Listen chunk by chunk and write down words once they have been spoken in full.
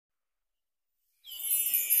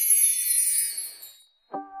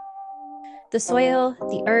The soil,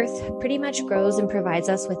 the earth, pretty much grows and provides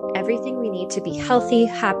us with everything we need to be healthy,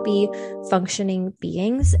 happy, functioning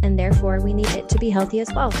beings, and therefore we need it to be healthy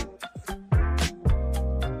as well.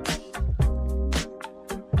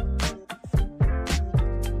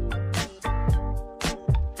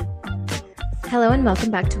 Hello and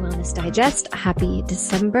welcome back to Wellness Digest. Happy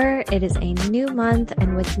December. It is a new month,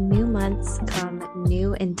 and with new months come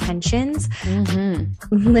new intentions.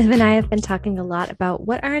 Liv and I have been talking a lot about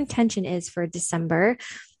what our intention is for December,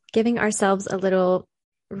 giving ourselves a little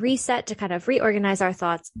reset to kind of reorganize our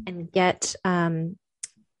thoughts and get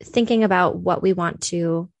thinking about what we want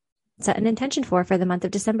to set an intention for the month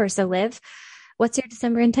of December. So Liv, what's your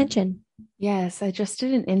December intention? Yes, I just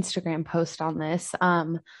did an Instagram post on this.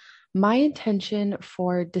 My intention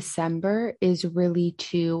for December is really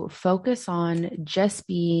to focus on just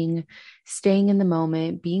staying in the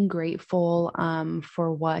moment, being grateful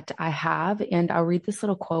for what I have. And I'll read this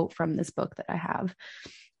little quote from this book that I have.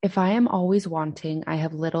 If I am always wanting, I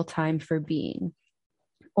have little time for being.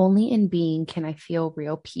 Only in being can I feel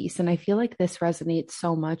real peace. And I feel like this resonates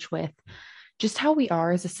so much with just how we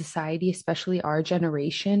are as a society, especially our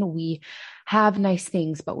generation. We have nice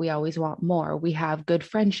things, but we always want more. We have good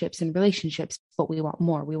friendships and relationships, but we want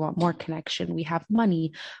more. We want more connection. We have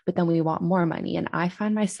money, but then we want more money. And I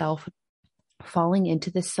find myself falling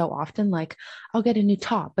into this so often. Like, I'll get a new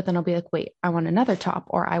top, but then I'll be like, wait, I want another top,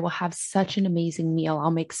 or I will have such an amazing meal.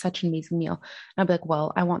 I'll make such an amazing meal. And I'll be like,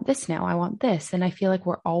 well, I want this now. I want this. And I feel like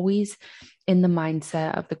we're always in the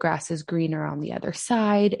mindset of the grass is greener on the other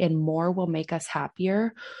side, and more will make us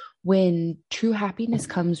happier, when true happiness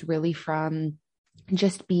comes really from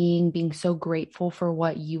just being so grateful for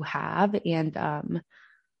what you have and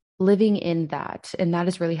living in that. And that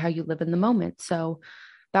is really how you live in the moment. So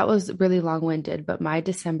that was really long-winded, but my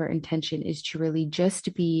December intention is to really just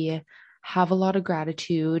have a lot of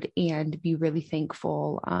gratitude and be really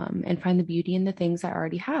thankful and find the beauty in the things I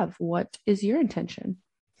already have. What is your intention?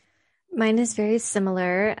 Mine is very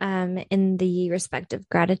similar in the respect of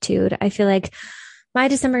gratitude. I feel like my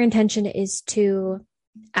December intention is to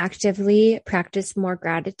actively practice more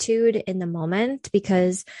gratitude in the moment,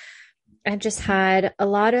 because I've just had a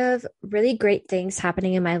lot of really great things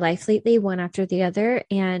happening in my life lately, one after the other.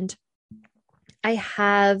 And I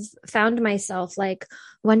have found myself like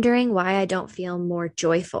wondering why I don't feel more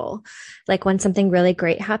joyful, like when something really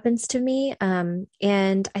great happens to me.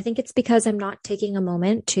 And I think it's because I'm not taking a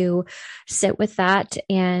moment to sit with that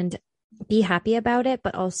and be happy about it,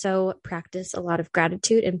 but also practice a lot of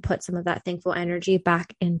gratitude and put some of that thankful energy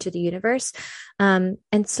back into the universe. And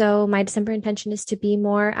so my December intention is to be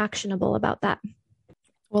more actionable about that.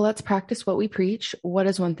 Well, let's practice what we preach. What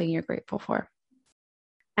is one thing you're grateful for?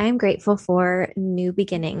 I am grateful for new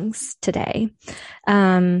beginnings today.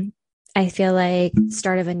 I feel like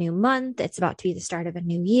start of a new month. It's about to be the start of a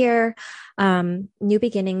new year. New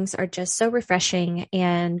beginnings are just so refreshing.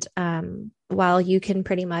 And while you can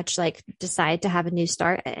pretty much like decide to have a new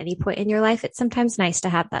start at any point in your life, it's sometimes nice to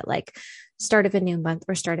have that like start of a new month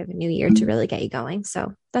or start of a new year to really get you going.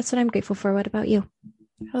 So that's what I'm grateful for. What about you?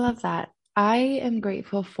 I love that. I am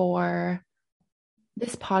grateful for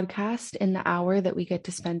this podcast and the hour that we get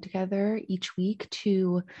to spend together each week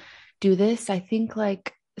to do this. I think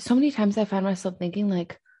like so many times I find myself thinking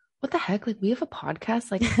like, what the heck? Like, we have a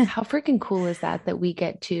podcast. Like, how freaking cool is that we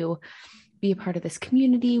get to be a part of this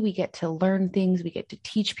community? We get to learn things. We get to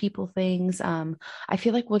teach people things. I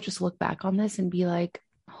feel like we'll just look back on this and be like,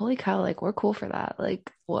 holy cow, like we're cool for that. Like,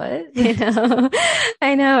 what?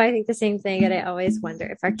 I know. I think the same thing. And I always wonder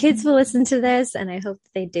if our kids will listen to this, and I hope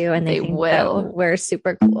that they do. And they think will. That we're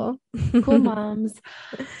super cool. Cool moms.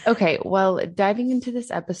 Okay. Well, diving into this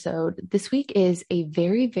episode, this week is a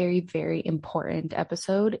very, very, very important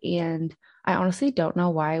episode. And I honestly don't know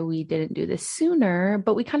why we didn't do this sooner,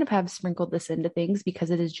 but we kind of have sprinkled this into things because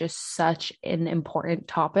it is just such an important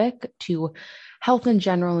topic to health in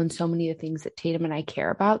general and so many of the things that Tatum and I care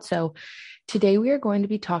about. So today we are going to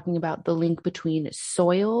be talking about the link between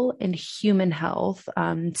soil and human health.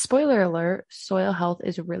 Spoiler alert, soil health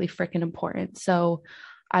is really freaking important. So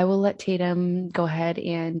I will let Tatum go ahead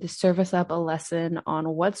and serve us up a lesson on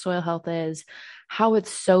what soil health is, how it's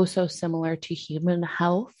so similar to human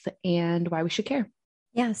health, and why we should care.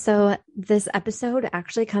 Yeah, so this episode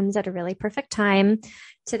actually comes at a really perfect time.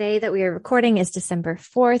 Today that we are recording is December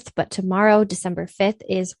 4th, but tomorrow, December 5th,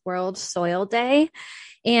 is World Soil Day.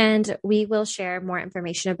 And we will share more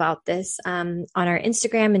information about this on our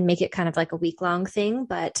Instagram and make it kind of like a week-long thing.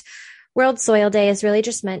 But World Soil Day is really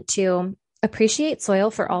just meant to appreciate soil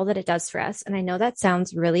for all that it does for us. And I know that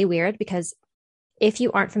sounds really weird because if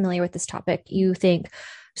you aren't familiar with this topic, you think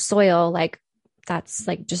soil, like that's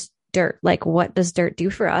like just dirt. Like, what does dirt do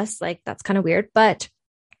for us? Like, that's kind of weird. But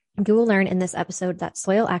you will learn in this episode that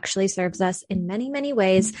soil actually serves us in many, many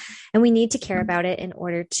ways, and we need to care about it in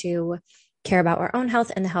order to care about our own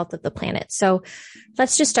health and the health of the planet. So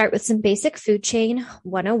let's just start with some basic food chain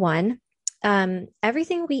 101.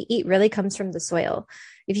 Everything we eat really comes from the soil.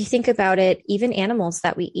 If you think about it, even animals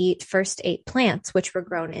that we eat first ate plants, which were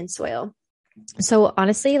grown in soil. So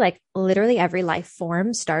honestly, like literally every life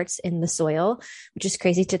form starts in the soil, which is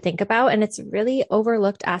crazy to think about. And it's a really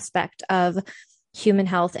overlooked aspect of human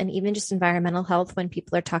health and even just environmental health. When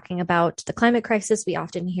people are talking about the climate crisis, we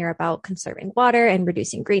often hear about conserving water and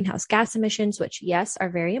reducing greenhouse gas emissions, which, yes, are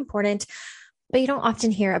very important, but you don't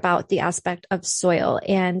often hear about the aspect of soil.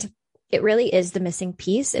 And it really is the missing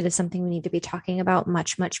piece. It is something we need to be talking about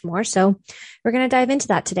much, much more. So we're going to dive into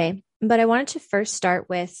that today. But I wanted to first start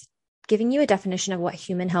with giving you a definition of what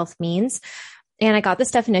human health means. And I got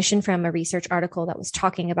this definition from a research article that was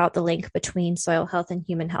talking about the link between soil health and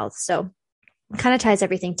human health. So kind of ties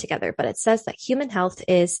everything together, but it says that human health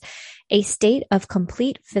is a state of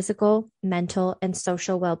complete physical, mental, and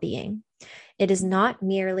social well-being. It is not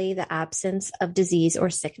merely the absence of disease or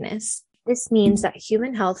sickness. This means that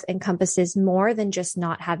human health encompasses more than just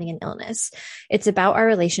not having an illness. It's about our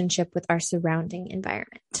relationship with our surrounding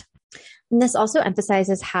environment. And this also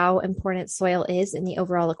emphasizes how important soil is in the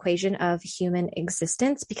overall equation of human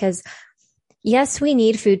existence, because yes, we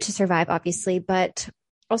need food to survive, obviously, but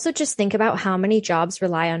also just think about how many jobs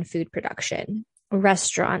rely on food production: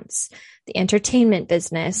 restaurants, the entertainment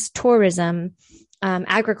business, tourism,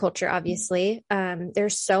 agriculture, obviously.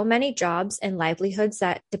 There's so many jobs and livelihoods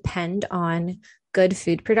that depend on good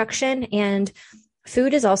food production. And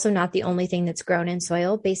food is also not the only thing that's grown in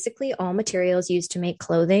soil. Basically, all materials used to make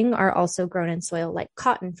clothing are also grown in soil, like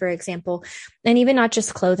cotton, for example. And even not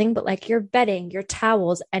just clothing, but like your bedding, your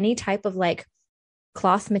towels, any type of like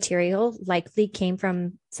cloth material likely came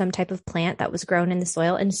from some type of plant that was grown in the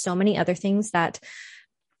soil. And so many other things that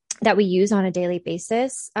we use on a daily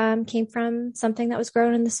basis came from something that was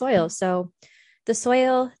grown in the soil. So the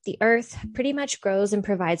soil, the earth, pretty much grows and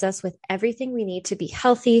provides us with everything we need to be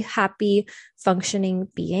healthy, happy, functioning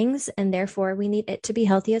beings. And therefore, we need it to be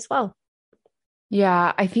healthy as well.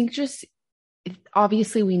 Yeah, I think just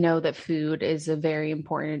obviously we know that food is a very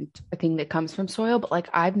important thing that comes from soil, but like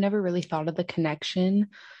I've never really thought of the connection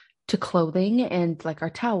to clothing and like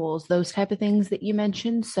our towels, those type of things that you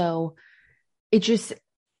mentioned. So it just,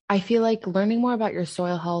 I feel like learning more about your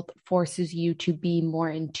soil health forces you to be more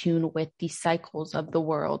in tune with the cycles of the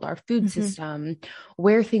world, our food system,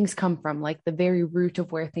 where things come from, like the very root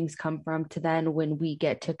of where things come from to then when we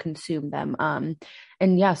get to consume them.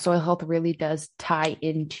 And yeah, soil health really does tie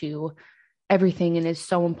into everything and is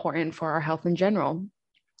so important for our health in general.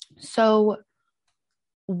 So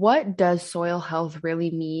what does soil health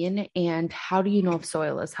really mean? And how do you know if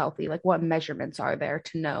soil is healthy? Like what measurements are there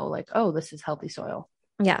to know like, oh, this is healthy soil?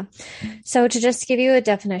 Yeah. So to just give you a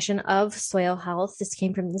definition of soil health, this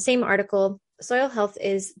came from the same article. Soil health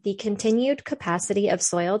is the continued capacity of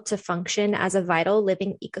soil to function as a vital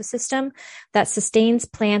living ecosystem that sustains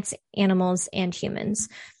plants, animals, and humans.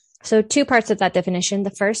 So two parts of that definition.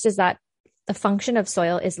 The first is that the function of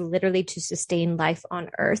soil is literally to sustain life on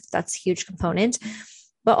Earth. That's a huge component.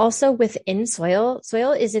 But also within soil,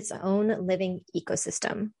 soil is its own living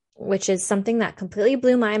ecosystem, which is something that completely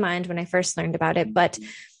blew my mind when I first learned about it. But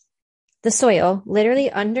the soil,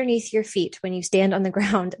 literally underneath your feet, when you stand on the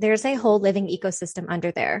ground, there's a whole living ecosystem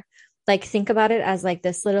under there. Like think about it as like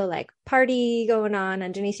this little like party going on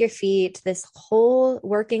underneath your feet, this whole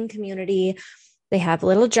working community. They have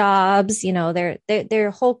little jobs, you know,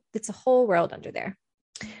 they're whole, it's a whole world under there.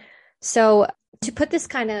 So to put this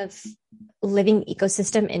kind of living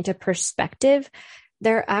ecosystem into perspective,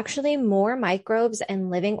 there are actually more microbes and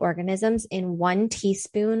living organisms in 1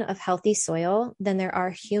 teaspoon of healthy soil than there are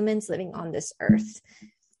humans living on this earth.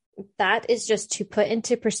 That is just to put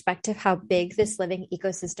into perspective how big this living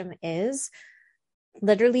ecosystem is.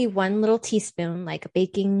 Literally 1 little teaspoon, like a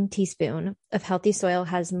baking teaspoon of healthy soil,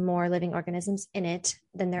 has more living organisms in it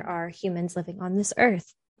than there are humans living on this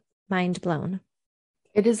earth. Mind blown.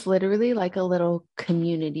 It is literally like a little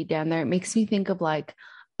community down there. It makes me think of like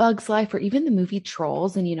Bug's Life or even the movie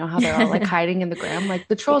Trolls, and you know how they're all like hiding in the ground. Like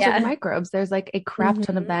the trolls are the microbes. There's like a crap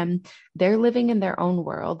ton of them. They're living in their own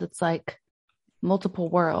world. It's like multiple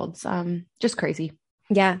worlds. Just crazy.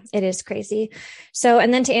 Yeah, it is crazy. So,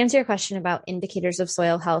 and then to answer your question about indicators of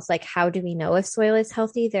soil health, like how do we know if soil is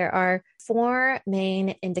healthy? There are 4 main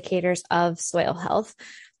indicators of soil health.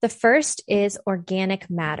 The first is organic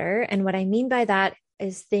matter. And what I mean by that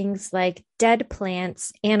is things like dead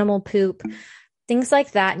plants, animal poop, Things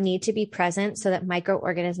like that need to be present so that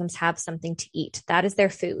microorganisms have something to eat. That is their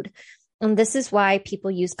food. And this is why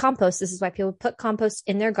people use compost. This is why people put compost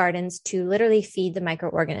in their gardens to literally feed the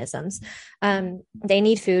microorganisms. They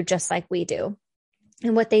need food just like we do.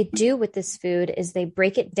 And what they do with this food is they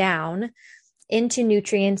break it down into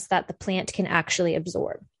nutrients that the plant can actually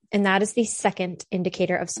absorb. And that is the second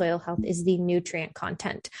indicator of soil health, is the nutrient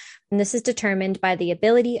content. And this is determined by the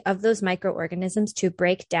ability of those microorganisms to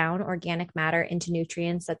break down organic matter into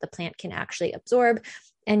nutrients that the plant can actually absorb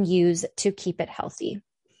and use to keep it healthy.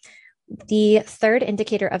 The third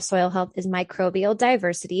indicator of soil health is microbial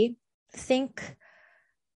diversity. Think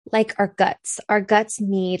like our guts. Our guts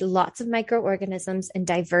need lots of microorganisms and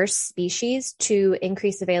diverse species to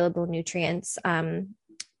increase available nutrients.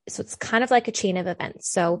 So it's kind of like a chain of events.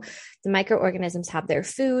 So the microorganisms have their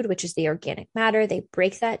food, which is the organic matter. They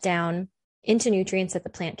break that down into nutrients that the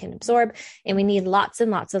plant can absorb. And we need lots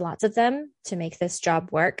and lots and lots of them to make this job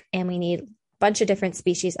work. And we need a bunch of different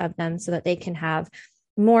species of them so that they can have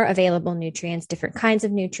more available nutrients, different kinds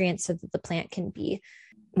of nutrients, so that the plant can be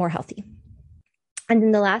more healthy. And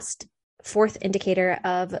then the fourth indicator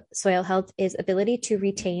of soil health is ability to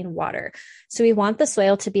retain water. So we want the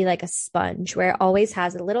soil to be like a sponge where it always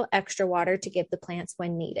has a little extra water to give the plants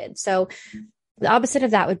when needed. So the opposite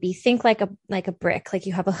of that would be, think like a brick, like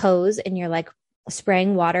you have a hose and you're like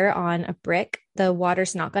spraying water on a brick. The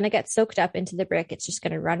water's not going to get soaked up into the brick. It's just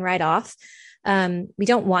going to run right off. We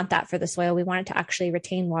don't want that for the soil. We want it to actually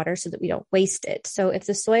retain water so that we don't waste it. So if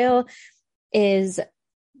the soil is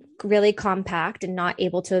really compact and not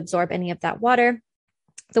able to absorb any of that water,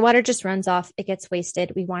 the water just runs off, it gets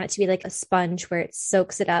wasted. We want it to be like a sponge where it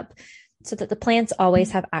soaks it up so that the plants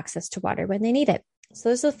always have access to water when they need it. So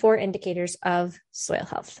those are the 4 indicators of soil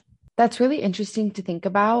health. That's really interesting to think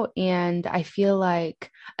about. And I feel like,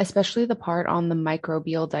 especially the part on the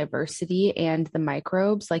microbial diversity and the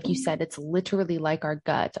microbes, like you said, it's literally like our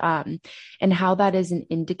gut, and how that is an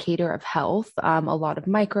indicator of health. A lot of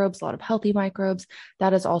microbes, a lot of healthy microbes.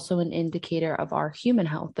 That is also an indicator of our human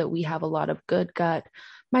health, that we have a lot of good gut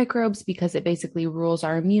microbes because it basically rules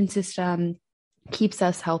our immune system, keeps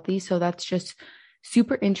us healthy. So that's just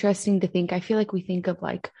super interesting to think. I feel like we think of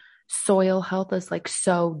like soil health is like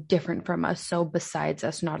so different from us, so besides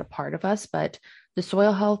us, not a part of us, but the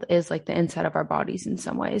soil health is like the inside of our bodies in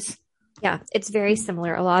some ways. Yeah, it's very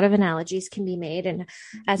similar. A lot of analogies can be made. And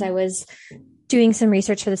as I was doing some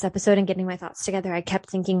research for this episode and getting my thoughts together, I kept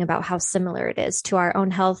thinking about how similar it is to our own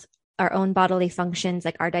health, our own bodily functions,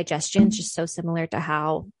 like our digestion is just so similar to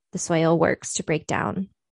how the soil works to break down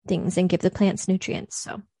things and give the plants nutrients.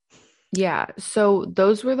 So yeah. So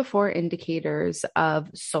those were the 4 indicators of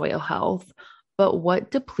soil health. But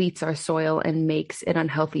what depletes our soil and makes it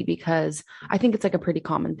unhealthy? Because I think it's like a pretty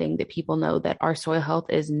common thing that people know that our soil health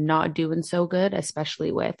is not doing so good,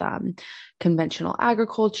 especially with conventional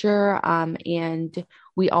agriculture. And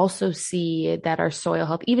we also see that our soil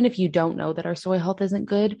health, even if you don't know that our soil health isn't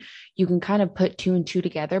good, you can kind of put 2 and 2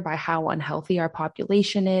 together by how unhealthy our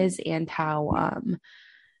population is and how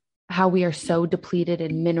we are so depleted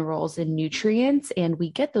in minerals and nutrients. And we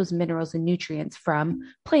get those minerals and nutrients from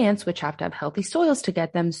plants, which have to have healthy soils to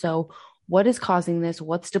get them. So what is causing this?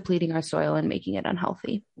 What's depleting our soil and making it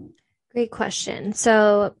unhealthy? great question.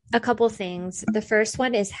 So a couple things. The first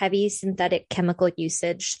one is heavy synthetic chemical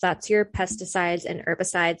usage. That's your pesticides and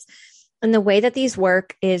herbicides. And the way that these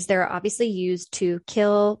work is they're obviously used to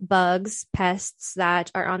kill bugs, pests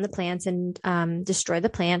that are on the plants and destroy the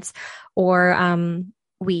plants, or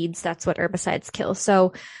weeds. That's what herbicides kill.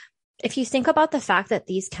 So if you think about the fact that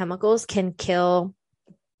these chemicals can kill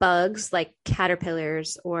bugs like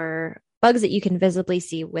caterpillars or bugs that you can visibly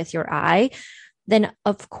see with your eye, then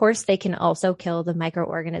of course they can also kill the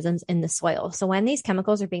microorganisms in the soil. So when these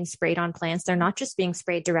chemicals are being sprayed on plants, they're not just being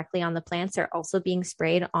sprayed directly on the plants, they're also being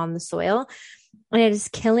sprayed on the soil. And it is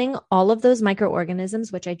killing all of those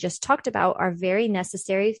microorganisms, which I just talked about, are very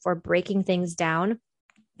necessary for breaking things down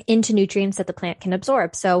into nutrients that the plant can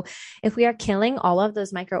absorb. So if we are killing all of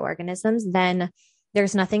those microorganisms, then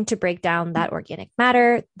there's nothing to break down that organic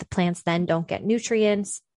matter. The plants then don't get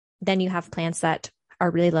nutrients. Then you have plants that are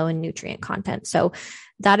really low in nutrient content. So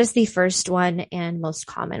that is the first one and most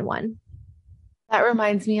common one. That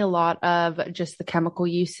reminds me a lot of just the chemical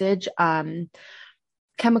usage.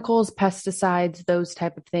 Chemicals, pesticides, those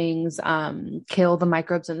type of things kill the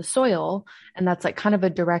microbes in the soil. And that's like kind of a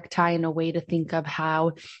direct tie in a way to think of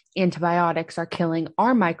how antibiotics are killing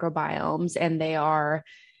our microbiomes. And they are,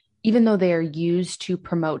 even though they are used to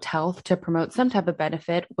promote health, to promote some type of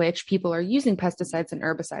benefit, which people are using pesticides and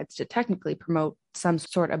herbicides to technically promote some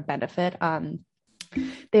sort of benefit,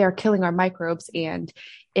 they are killing our microbes. And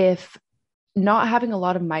if not having a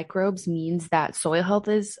lot of microbes means that soil health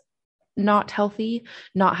is not healthy.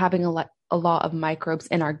 Not having a lot of microbes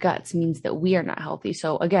in our guts means that we are not healthy.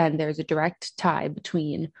 So again, there's a direct tie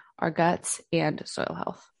between our guts and soil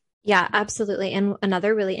health. Yeah, absolutely. And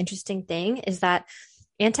another really interesting thing is that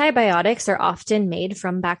antibiotics are often made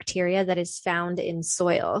from bacteria that is found in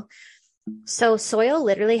soil. So soil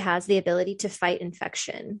literally has the ability to fight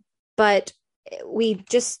infection, but we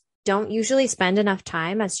just don't usually spend enough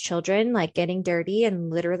time as children, like getting dirty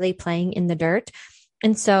and literally playing in the dirt.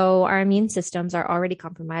 And so our immune systems are already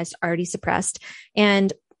compromised, already suppressed.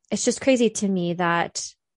 And it's just crazy to me that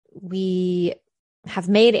we have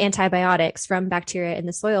made antibiotics from bacteria in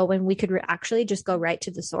the soil when we could actually just go right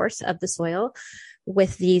to the source of the soil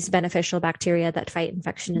with these beneficial bacteria that fight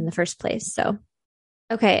infection in the first place. So,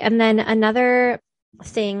 okay. And then another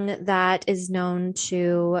thing that is known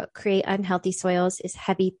to create unhealthy soils is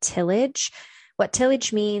heavy tillage. What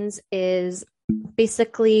tillage means is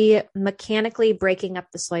basically mechanically breaking up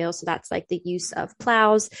the soil. So that's like the use of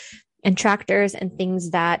plows and tractors and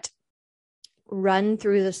things that run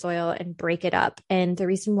through the soil and break it up. And the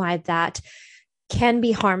reason why that can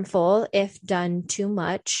be harmful if done too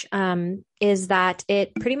much is that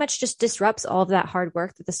it pretty much just disrupts all of that hard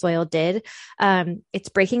work that the soil did. It's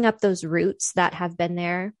breaking up those roots that have been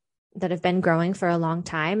there, that have been growing for a long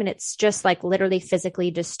time. And it's just like literally physically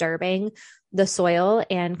disturbing the soil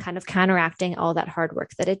and kind of counteracting all that hard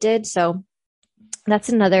work that it did. So that's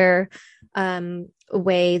another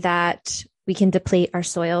way that we can deplete our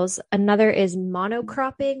soils. Another is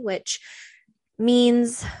monocropping, which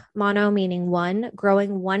means mono meaning one,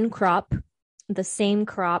 growing one crop, the same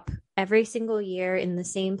crop every single year in the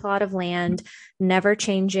same plot of land, never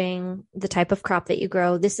changing the type of crop that you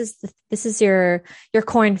grow. This is your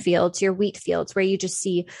corn fields, your wheat fields, where you just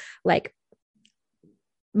see like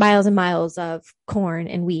miles and miles of corn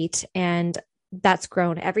and wheat, and that's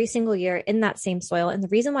grown every single year in that same soil. And the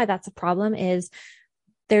reason why that's a problem is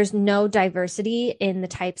there's no diversity in the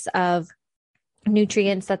types of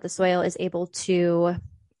nutrients that the soil is able to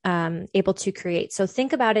create. So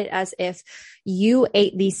think about it as if you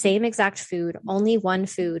ate the same exact food, only one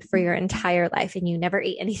food for your entire life, and you never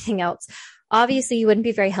ate anything else. Obviously, you wouldn't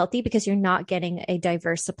be very healthy because you're not getting a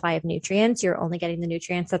diverse supply of nutrients. You're only getting the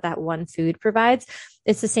nutrients that one food provides.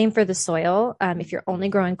 It's the same for the soil. If you're only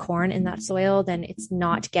growing corn in that soil, then it's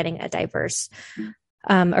not getting a diverse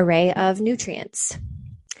array of nutrients.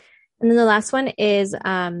 And then the last one is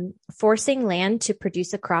forcing land to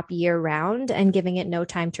produce a crop year round and giving it no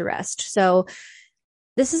time to rest. So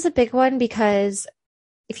this is a big one because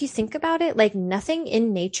if you think about it, like nothing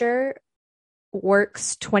in nature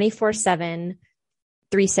works 24/7,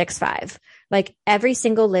 365. Like every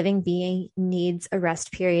single living being needs a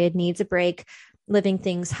rest period, needs a break. Living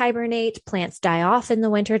things hibernate, plants die off in the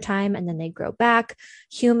wintertime, and then they grow back.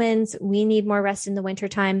 Humans, we need more rest in the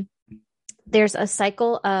wintertime. There's a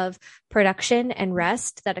cycle of production and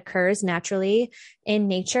rest that occurs naturally in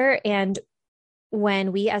nature. And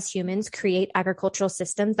when we as humans create agricultural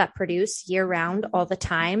systems that produce year round all the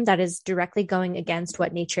time, that is directly going against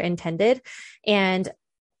what nature intended. And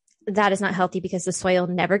that is not healthy because the soil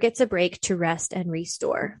never gets a break to rest and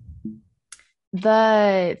restore.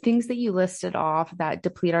 The things that you listed off that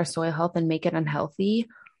deplete our soil health and make it unhealthy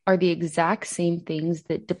are the exact same things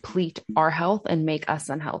that deplete our health and make us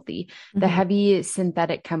unhealthy. The heavy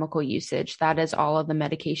synthetic chemical usage, that is all of the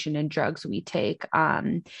medication and drugs we take,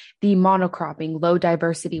 the monocropping, low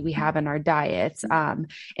diversity we have in our diets, and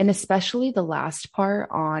especially the last part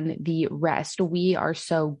on the rest. We are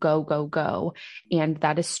so go, go, go. And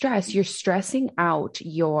that is stress. You're stressing out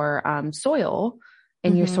your soil.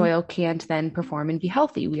 And your soil can't then perform and be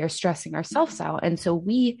healthy. We are stressing ourselves out. And so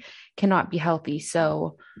we cannot be healthy.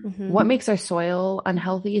 So what makes our soil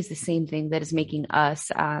unhealthy is the same thing that is making us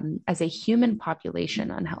as a human population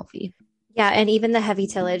unhealthy. Yeah. And even the heavy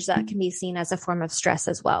tillage, that can be seen as a form of stress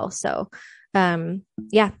as well. So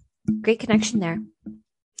yeah, great connection there.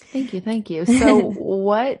 Thank you. So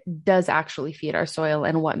what does actually feed our soil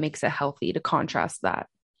and what makes it healthy to contrast that?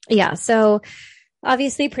 Yeah. So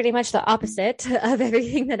obviously, pretty much the opposite of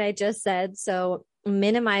everything that I just said. So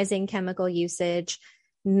minimizing chemical usage,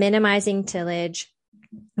 minimizing tillage,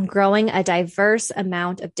 growing a diverse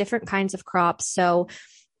amount of different kinds of crops. So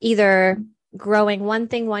either growing one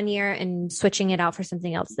thing one year and switching it out for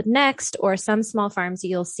something else the next, or some small farms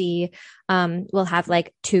you'll see will have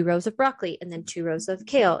like 2 rows of broccoli and then 2 rows of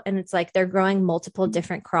kale. And it's like they're growing multiple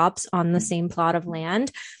different crops on the same plot of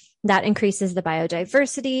land. That increases the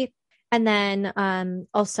biodiversity. And then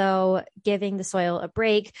also giving the soil a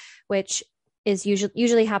break, which is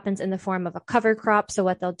usually happens in the form of a cover crop. So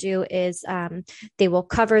what they'll do is they will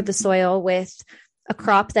cover the soil with a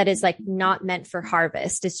crop that is like not meant for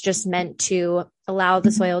harvest. It's just meant to allow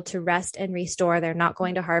the soil to rest and restore. They're not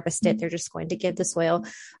going to harvest it. They're just going to give the soil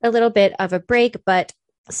a little bit of a break, but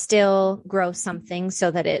still grow something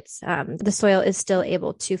so that it's the soil is still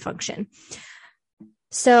able to function.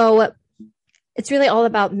 So it's really all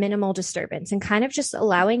about minimal disturbance and kind of just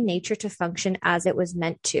allowing nature to function as it was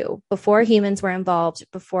meant to before humans were involved,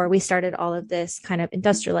 before we started all of this kind of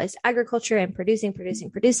industrialized agriculture and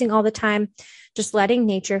producing all the time, just letting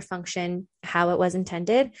nature function how it was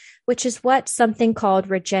intended, which is what something called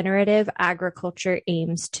regenerative agriculture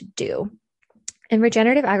aims to do. And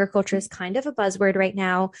regenerative agriculture is kind of a buzzword right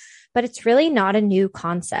now, but it's really not a new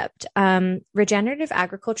concept. Regenerative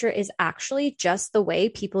agriculture is actually just the way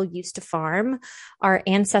people used to farm, our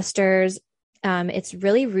ancestors. It's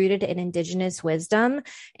really rooted in indigenous wisdom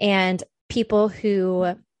and people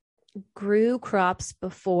who grew crops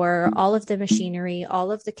before all of the machinery,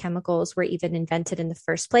 all of the chemicals were even invented in the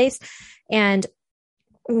first place. And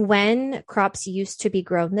when crops used to be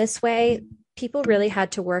grown this way, people really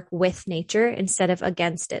had to work with nature instead of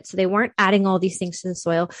against it. So they weren't adding all these things to the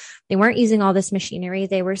soil. They weren't using all this machinery.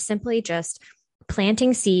 They were simply just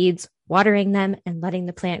planting seeds, watering them, and letting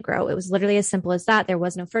the plant grow. It was literally as simple as that. There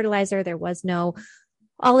was no fertilizer. There was no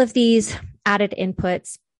all of these added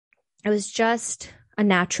inputs. It was just a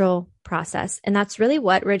natural process. And that's really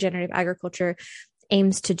what regenerative agriculture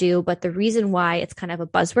aims to do. But the reason why it's kind of a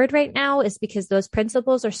buzzword right now is because those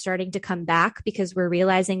principles are starting to come back because we're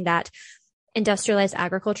realizing that industrialized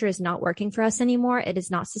agriculture is not working for us anymore. It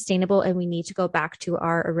is not sustainable, and we need to go back to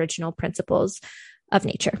our original principles of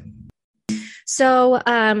nature. So,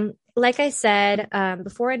 like I said,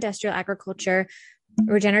 before industrial agriculture,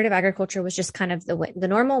 regenerative agriculture was just kind of the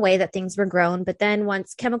normal way that things were grown. But then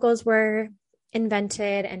once chemicals were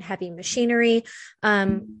invented and heavy machinery,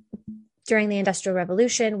 during the Industrial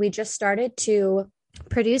Revolution, we just started to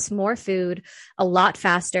produce more food a lot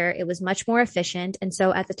faster. It was much more efficient. And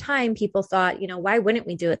so at the time, people thought, why wouldn't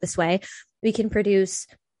we do it this way? We can produce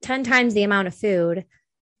 10 times the amount of food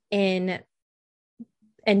and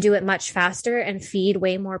do it much faster and feed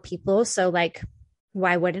way more people. So like,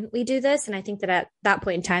 why wouldn't we do this? And I think that at that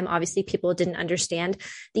point in time, obviously people didn't understand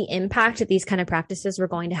the impact that these kind of practices were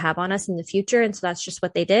going to have on us in the future. And so that's just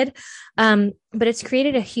what they did. But it's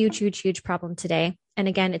created a huge problem today. And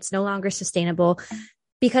again, it's no longer sustainable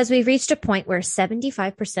because we've reached a point where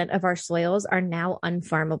 75% of our soils are now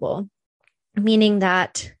unfarmable, meaning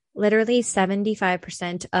that literally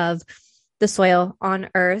 75% of the soil on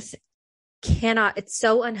Earth it's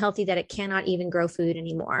so unhealthy that it cannot even grow food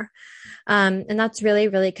anymore. And that's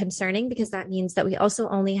really concerning because that means that we also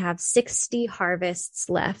only have 60 harvests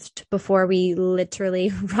left before we literally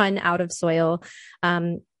run out of soil,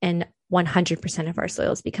 and 100% of our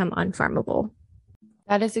soils become unfarmable.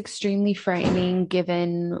 That is extremely frightening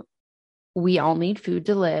given we all need food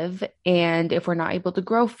to live. And if we're not able to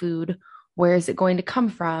grow food, where is it going to come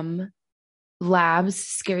from? Labs,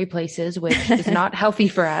 scary places, which is not healthy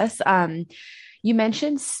for us. You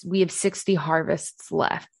mentioned we have 60 harvests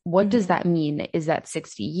left. What does that mean? Is that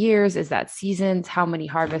 60 years? Is that seasons? How many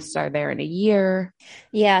harvests are there in a year?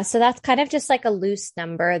 Yeah, so that's kind of just like a loose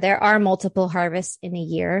number. There are multiple harvests in a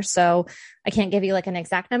year. So I can't give you like an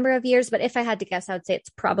exact number of years, but if I had to guess, I would say it's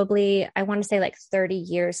probably, I want to say like 30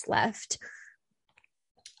 years left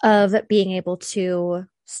of being able to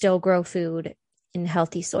still grow food in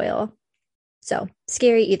healthy soil. So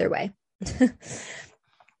scary either way.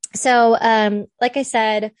 So, like I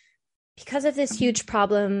said, because of this huge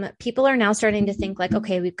problem, people are now starting to think like,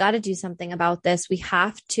 okay, we've got to do something about this. We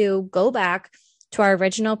have to go back to our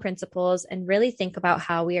original principles and really think about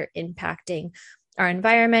how we are impacting our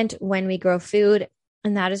environment when we grow food.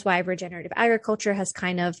 And that is why regenerative agriculture has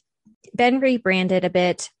kind of been rebranded a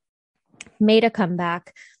bit, made a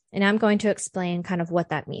comeback. And I'm going to explain kind of what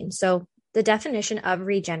that means. So the definition of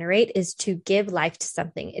regenerate is to give life to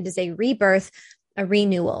something. It is a rebirth, a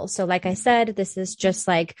renewal. So like I said, this is just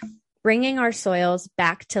like bringing our soils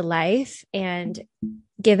back to life and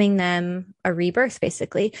giving them a rebirth,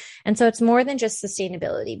 basically. And so it's more than just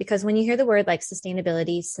sustainability, because when you hear the word like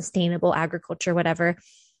sustainability, sustainable agriculture, whatever,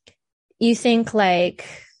 you think like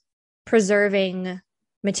preserving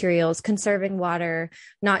materials, conserving water,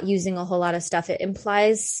 not using a whole lot of stuff. It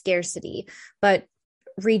implies scarcity, but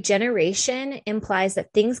regeneration implies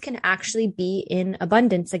that things can actually be in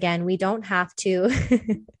abundance again. We don't have to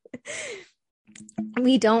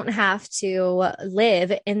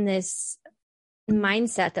live in this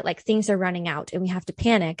mindset that like things are running out and we have to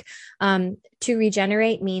panic. To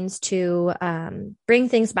regenerate means to bring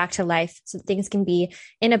things back to life so things can be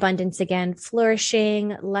in abundance again,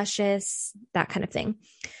 flourishing, luscious, that kind of thing.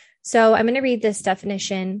 So I'm going to read this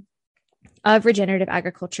definition of regenerative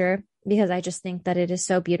agriculture because I just think that it is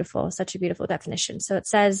so beautiful, such a beautiful definition. So it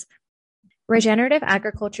says, regenerative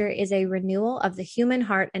agriculture is a renewal of the human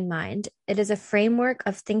heart and mind. It is a framework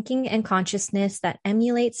of thinking and consciousness that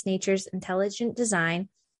emulates nature's intelligent design,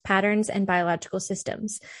 patterns, and biological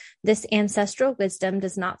systems. This ancestral wisdom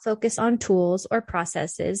does not focus on tools or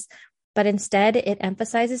processes, but instead it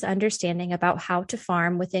emphasizes understanding about how to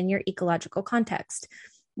farm within your ecological context.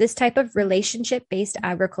 This type of relationship-based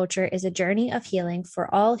agriculture is a journey of healing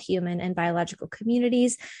for all human and biological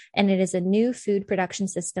communities, and it is a new food production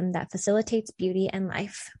system that facilitates beauty and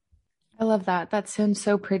life. I love that. That sounds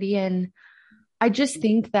so pretty. And I just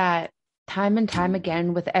think that time and time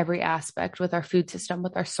again, with every aspect, with our food system,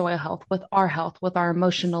 with our soil health, with our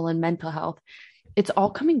emotional and mental health, it's all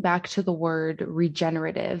coming back to the word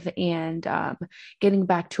regenerative and getting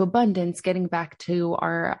back to abundance, getting back to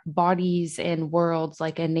our bodies and worlds,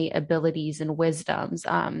 like innate abilities and wisdoms.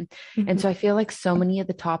 And so I feel like so many of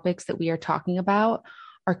the topics that we are talking about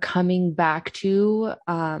are coming back to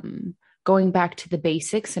going back to the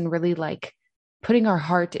basics and really like putting our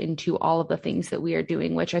heart into all of the things that we are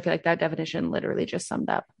doing, which I feel like that definition literally just summed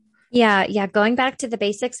up. Yeah. Going back to the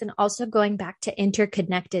basics and also going back to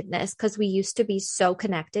interconnectedness, because we used to be so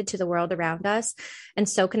connected to the world around us and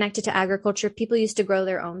so connected to agriculture. People used to grow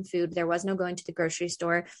their own food. There was no going to the grocery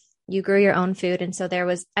store. You grew your own food. And so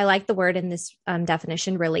I like the word in this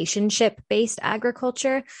definition, relationship-based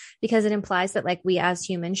agriculture, because it implies that like we as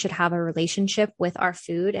humans should have a relationship with our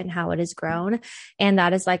food and how it is grown. And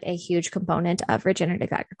that is like a huge component of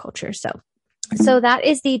regenerative agriculture. So that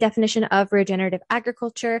is the definition of regenerative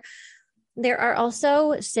agriculture. There are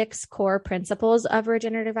also 6 core principles of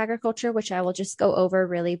regenerative agriculture, which I will just go over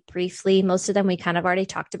really briefly. Most of them we kind of already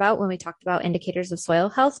talked about when we talked about indicators of soil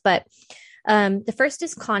health, but the first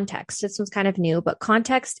is context. This one's kind of new, but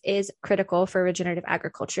context is critical for regenerative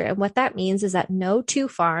agriculture. And what that means is that no 2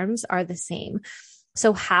 farms are the same.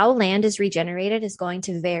 So how land is regenerated is going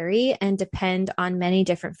to vary and depend on many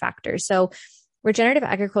different factors. So regenerative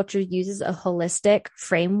agriculture uses a holistic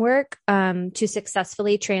framework to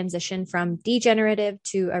successfully transition from degenerative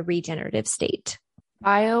to a regenerative state.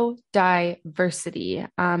 Biodiversity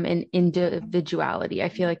and individuality. I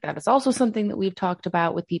feel like that is also something that we've talked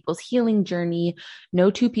about with people's healing journey. No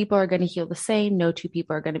 2 people are going to heal the same. No 2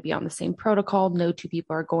 people are going to be on the same protocol. No 2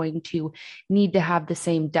 people are going to need to have the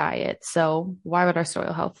same diet. So why would our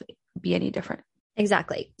soil health be any different?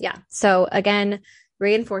 Exactly. Yeah. So again,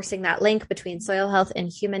 reinforcing that link between soil health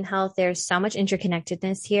and human health. There's so much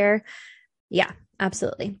interconnectedness here. Yeah,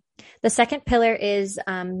 absolutely. The second pillar is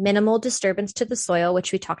minimal disturbance to the soil,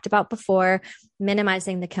 which we talked about before,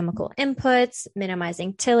 minimizing the chemical inputs,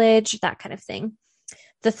 minimizing tillage, that kind of thing.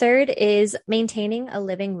 The third is maintaining a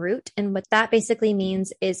living root. And what that basically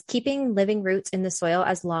means is keeping living roots in the soil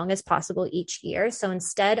as long as possible each year. So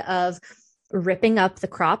instead of ripping up the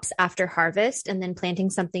crops after harvest and then planting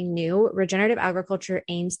something new, regenerative agriculture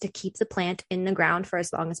aims to keep the plant in the ground for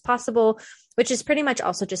as long as possible, which is pretty much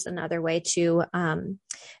also just another way to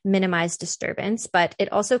minimize disturbance. But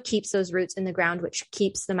it also keeps those roots in the ground, which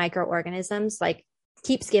keeps the microorganisms, like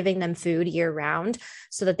keeps giving them food year round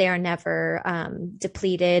so that they are never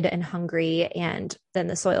depleted and hungry, and then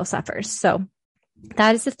the soil suffers. So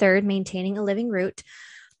that is the third, maintaining a living root.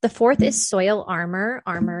 The fourth is soil armor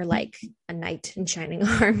like a knight in shining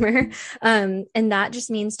armor. And that just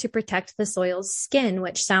means to protect the soil's skin,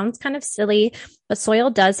 which sounds kind of silly, but soil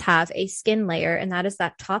does have a skin layer, and that is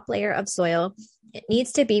that top layer of soil. It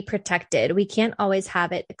needs to be protected. We can't always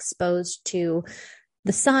have it exposed to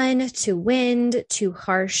the sun, to wind, to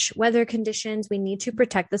harsh weather conditions. We need to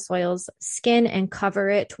protect the soil's skin and cover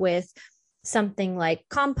it with something like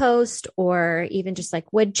compost or even just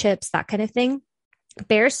like wood chips, that kind of thing.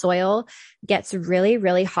 Bare soil gets really,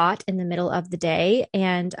 really hot in the middle of the day,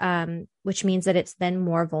 and which means that it's then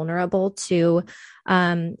more vulnerable to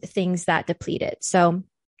things that deplete it. So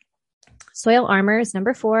soil armor is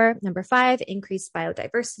number 4. Number 5, increased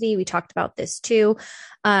biodiversity. We talked about this too.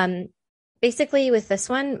 Basically, with this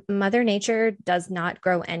one, Mother Nature does not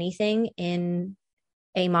grow anything in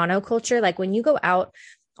a monoculture. Like when you go out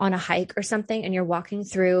on a hike or something and you're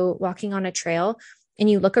walking on a trail, and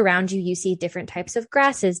you look around you, you see different types of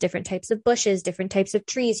grasses, different types of bushes, different types of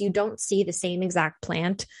trees. You don't see the same exact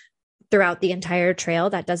plant throughout the entire trail.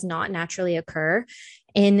 That does not naturally occur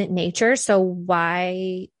in nature. So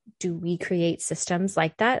why do we create systems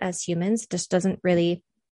like that as humans? It just doesn't really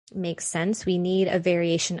Makes sense. We need a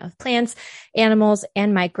variation of plants, animals,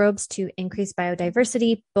 and microbes to increase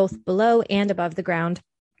biodiversity, both below and above the ground,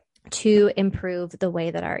 to improve the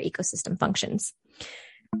way that our ecosystem functions.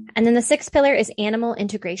 And then the sixth pillar is animal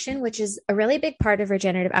integration, which is a really big part of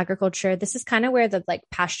regenerative agriculture. This is kind of where the like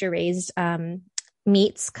pasture raised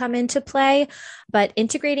meats come into play, but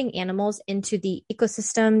integrating animals into the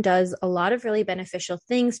ecosystem does a lot of really beneficial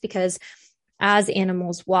things because as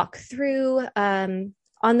animals walk through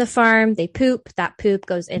on the farm, they poop. That poop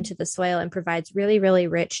goes into the soil and provides really, really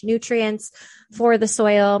rich nutrients for the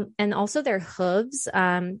soil. And also their hooves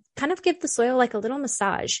kind of give the soil like a little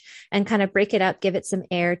massage and kind of break it up, give it some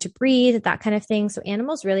air to breathe, that kind of thing. So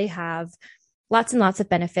animals really have lots and lots of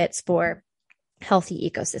benefits for healthy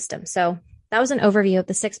ecosystems. So that was an overview of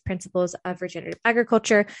the 6 principles of regenerative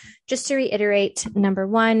agriculture. Just to reiterate, number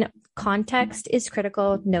 1, context is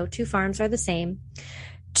critical. No 2 farms are the same.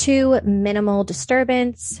 2, minimal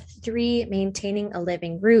disturbance. 3, maintaining a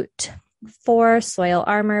living root. 4, soil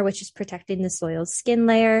armor, which is protecting the soil's skin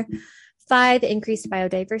layer. 5, increased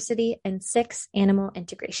biodiversity. And 6, animal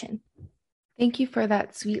integration. Thank you for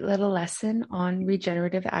that sweet little lesson on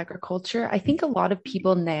regenerative agriculture. I think a lot of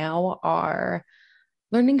people now are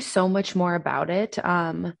learning so much more about it.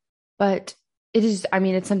 But it is, I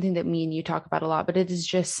mean, it's something that me and you talk about a lot, but it is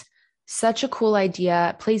just such a cool idea.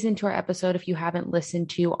 It plays into our episode if you haven't listened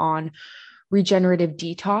to on regenerative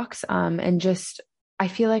detox. And just, I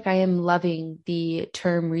feel like I am loving the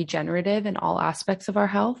term regenerative in all aspects of our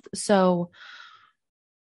health. So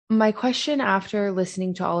my question after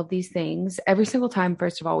listening to all of these things, every single time,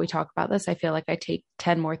 first of all, we talk about this, I feel like I take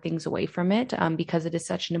 10 more things away from it because it is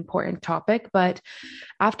such an important topic. But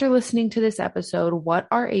after listening to this episode, what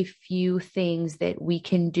are a few things that we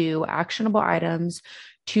can do, actionable items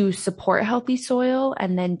to support healthy soil,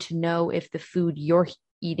 and then to know if the food you're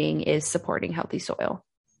eating is supporting healthy soil?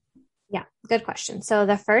 Yeah, good question. So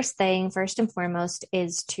the first thing, first and foremost,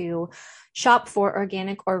 is to shop for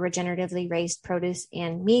organic or regeneratively raised produce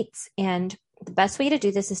and meats. And the best way to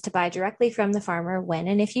do this is to buy directly from the farmer when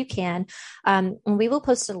and if you can. And we will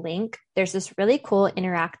post a link. There's this really cool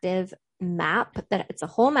interactive map that it's a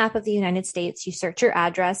whole map of the United States. You search your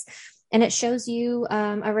address and it shows you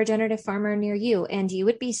a regenerative farmer near you. And you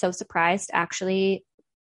would be so surprised actually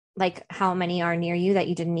like how many are near you that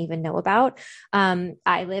you didn't even know about.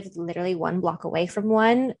 I live literally 1 block away from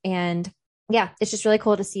one. And yeah, it's just really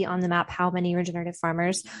cool to see on the map how many regenerative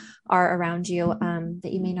farmers are around you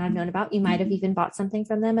that you may not have known about. You might have even bought something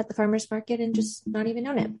from them at the farmer's market and just not even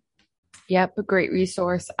known it. Yep, a great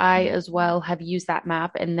resource. I as well have used that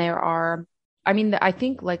map, and there are, I mean, I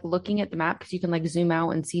think like looking at the map, because you can like zoom out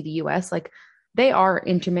and see the US, like they are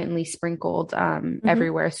intermittently sprinkled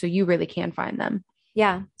everywhere. So you really can find them.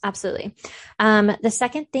 Yeah, absolutely. The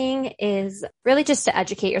second thing is really just to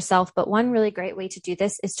educate yourself. But one really great way to do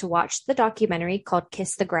this is to watch the documentary called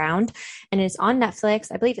Kiss the Ground. And it's on Netflix.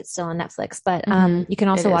 I believe it's still on Netflix, but you can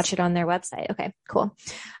also watch it on their website. Okay, cool.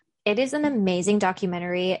 It is an amazing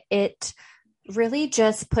documentary. It really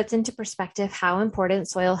just puts into perspective how important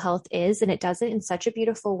soil health is. And it does it in such a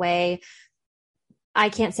beautiful way. I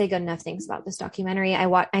can't say good enough things about this documentary.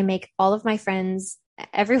 I make all of my friends,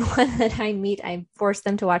 everyone that I meet, I force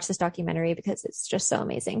them to watch this documentary because it's just so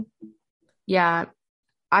amazing. Yeah.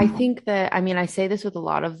 I think that, I mean, I say this with a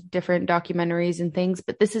lot of different documentaries and things,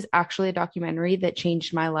 but this is actually a documentary that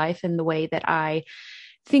changed my life in the way that I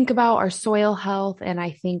think about our soil health. And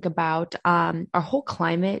I think about our whole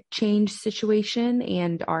climate change situation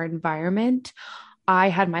and our environment. I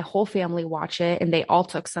had my whole family watch it and they all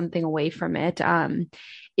took something away from it.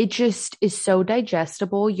 It just is so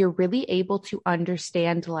digestible. You're really able to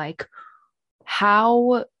understand like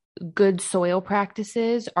how good soil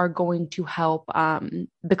practices are going to help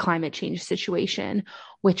the climate change situation,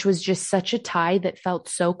 which was just such a tie that felt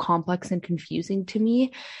so complex and confusing to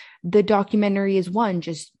me. The documentary is one,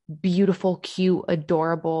 just beautiful, cute,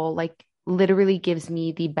 adorable, like literally gives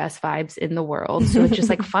me the best vibes in the world. So it's just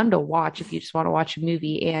like fun to watch if you just want to watch a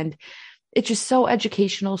movie, and it's just so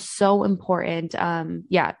educational, so important.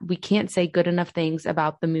 Yeah, we can't say good enough things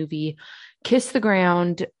about the movie Kiss the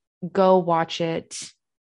Ground. Go watch it.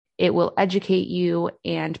 It will educate you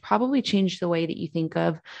and probably change the way that you think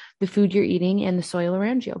of the food you're eating and the soil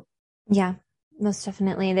around you. Yeah, most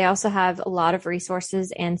definitely. They also have a lot of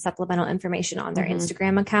resources and supplemental information on their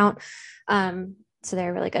Instagram account. So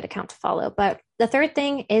they're a really good account to follow. But the third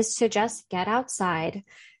thing is to just get outside,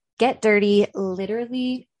 get dirty,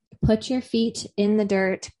 literally put your feet in the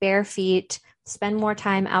dirt, bare feet, spend more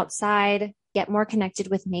time outside, get more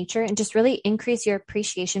connected with nature, and just really increase your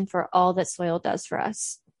appreciation for all that soil does for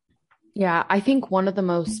us. Yeah, I think one of the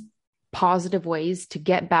most positive ways to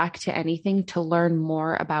get back to anything, to learn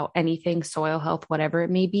more about anything, soil health, whatever it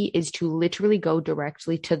may be, is to literally go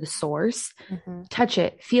directly to the source, touch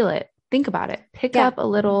it, feel it, think about it, pick up a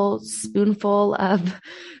little spoonful of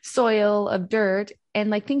soil, of dirt, and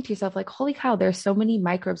like think to yourself, like, holy cow, there's so many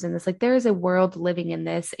microbes in this. Like there is a world living in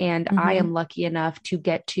this. And I am lucky enough to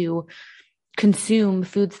get to consume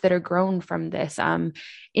foods that are grown from this.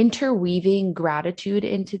 Interweaving gratitude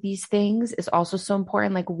into these things is also so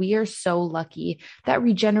important. Like we are so lucky that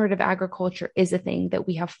regenerative agriculture is a thing, that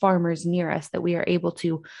we have farmers near us, that we are able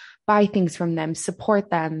to buy things from them, support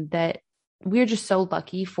them, that we're just so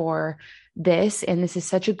lucky for this. And this is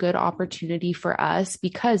such a good opportunity for us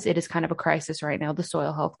because it is kind of a crisis right now, the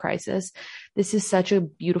soil health crisis. This is such a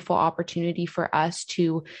beautiful opportunity for us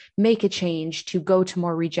to make a change, to go to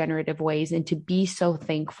more regenerative ways, and to be so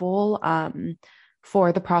thankful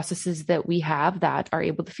for the processes that we have that are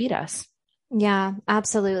able to feed us. Yeah,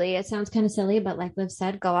 absolutely. It sounds kind of silly, but like we've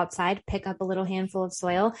said, go outside, pick up a little handful of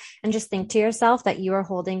soil, and just think to yourself that you are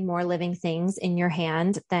holding more living things in your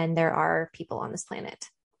hand than there are people on this planet.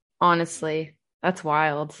 Honestly, that's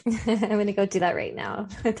wild. I'm going to go do that right now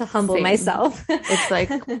to humble myself. It's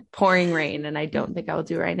like pouring rain, and I don't think I will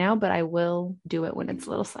do it right now, but I will do it when it's a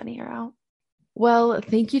little sunnier out. Well,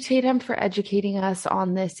 thank you, Tatum, for educating us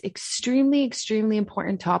on this extremely, extremely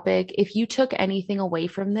important topic. If you took anything away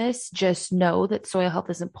from this, just know that soil health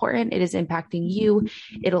is important. It is impacting you.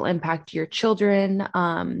 It'll impact your children.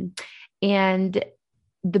 And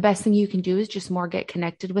the best thing you can do is just more get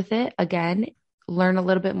connected with it. Again, learn a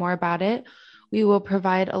little bit more about it. We will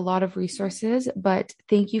provide a lot of resources, but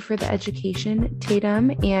thank you for the education,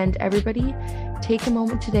 Tatum, and everybody. Take a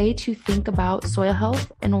moment today to think about soil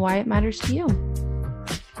health and why it matters to you.